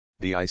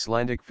The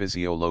Icelandic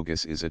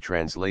Physiologus is a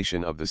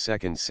translation of the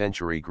 2nd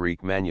century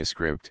Greek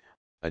manuscript,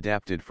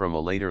 adapted from a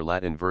later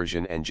Latin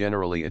version and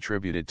generally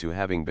attributed to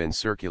having been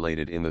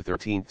circulated in the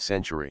 13th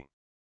century.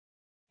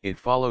 It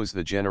follows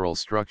the general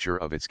structure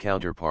of its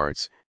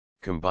counterparts,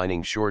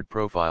 combining short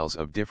profiles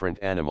of different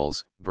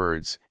animals,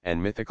 birds,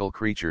 and mythical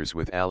creatures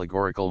with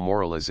allegorical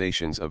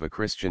moralizations of a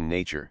Christian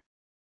nature.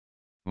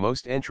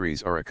 Most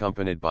entries are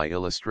accompanied by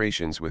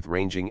illustrations with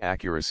ranging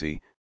accuracy,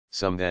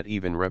 some that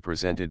even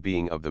represented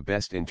being of the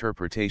best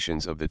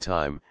interpretations of the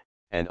time,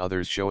 and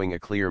others showing a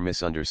clear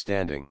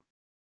misunderstanding.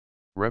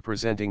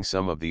 Representing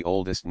some of the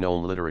oldest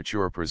known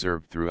literature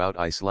preserved throughout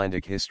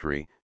Icelandic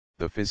history,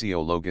 the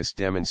Physiologus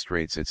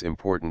demonstrates its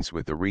importance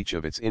with the reach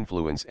of its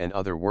influence and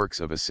other works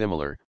of a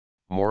similar,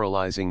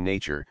 moralizing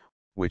nature,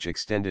 which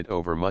extended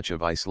over much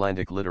of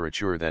Icelandic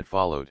literature that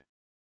followed.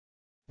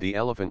 The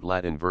elephant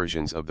Latin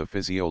versions of the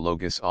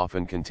Physiologus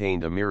often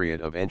contained a myriad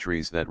of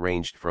entries that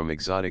ranged from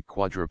exotic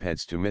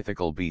quadrupeds to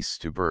mythical beasts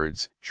to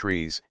birds,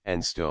 trees,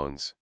 and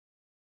stones.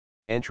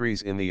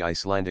 Entries in the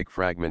Icelandic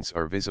fragments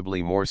are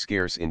visibly more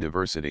scarce in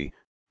diversity,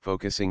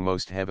 focusing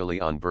most heavily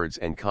on birds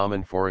and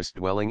common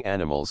forest-dwelling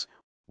animals,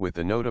 with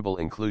the notable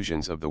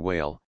inclusions of the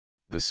whale,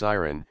 the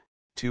siren,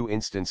 2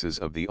 instances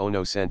of the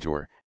Ono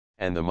centaur,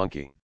 and the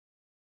monkey.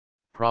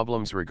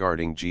 Problems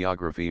regarding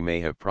geography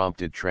may have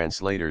prompted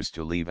translators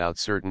to leave out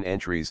certain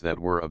entries that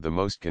were of the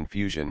most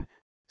confusion,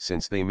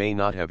 since they may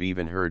not have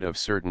even heard of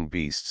certain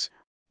beasts,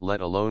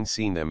 let alone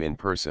seen them in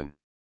person.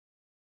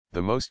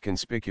 The most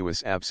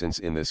conspicuous absence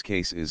in this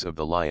case is of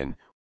the lion,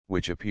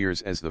 which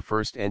appears as the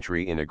first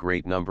entry in a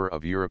great number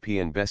of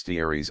European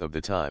bestiaries of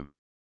the time.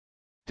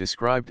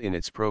 Described in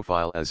its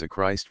profile as a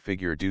Christ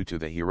figure due to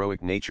the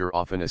heroic nature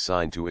often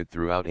assigned to it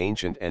throughout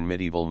ancient and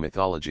medieval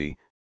mythology,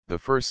 the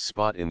first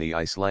spot in the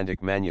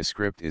Icelandic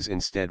manuscript is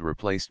instead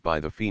replaced by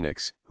the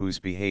phoenix, whose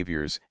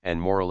behaviors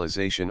and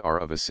moralization are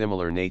of a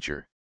similar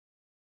nature.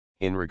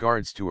 In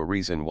regards to a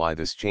reason why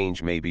this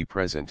change may be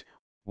present,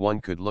 one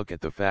could look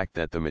at the fact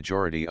that the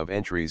majority of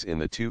entries in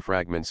the 2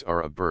 fragments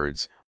are of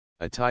birds,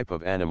 a type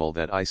of animal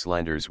that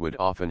Icelanders would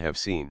often have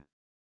seen.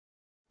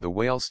 The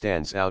whale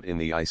stands out in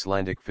the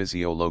Icelandic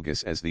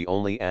Physiologus as the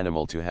only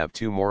animal to have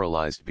 2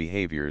 moralized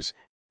behaviors,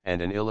 and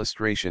an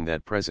illustration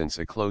that presents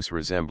a close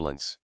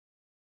resemblance.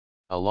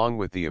 Along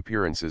with the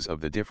appearances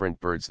of the different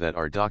birds that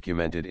are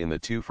documented in the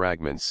 2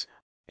 fragments,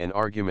 an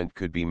argument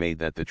could be made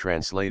that the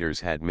translators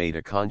had made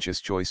a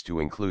conscious choice to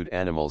include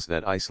animals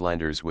that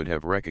Icelanders would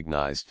have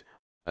recognized,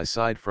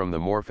 aside from the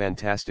more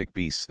fantastic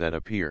beasts that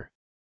appear.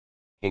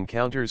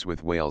 Encounters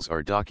with whales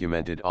are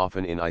documented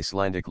often in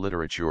Icelandic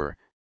literature.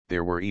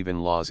 There were even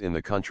laws in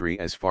the country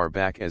as far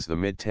back as the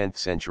mid-10th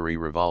century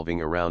revolving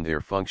around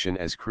their function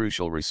as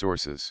crucial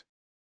resources.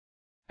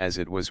 As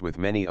it was with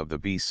many of the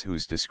beasts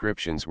whose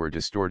descriptions were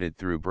distorted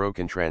through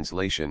broken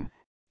translation,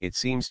 it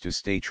seems to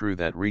stay true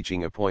that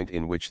reaching a point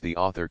in which the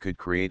author could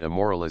create a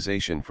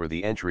moralization for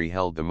the entry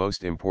held the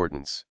most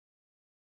importance.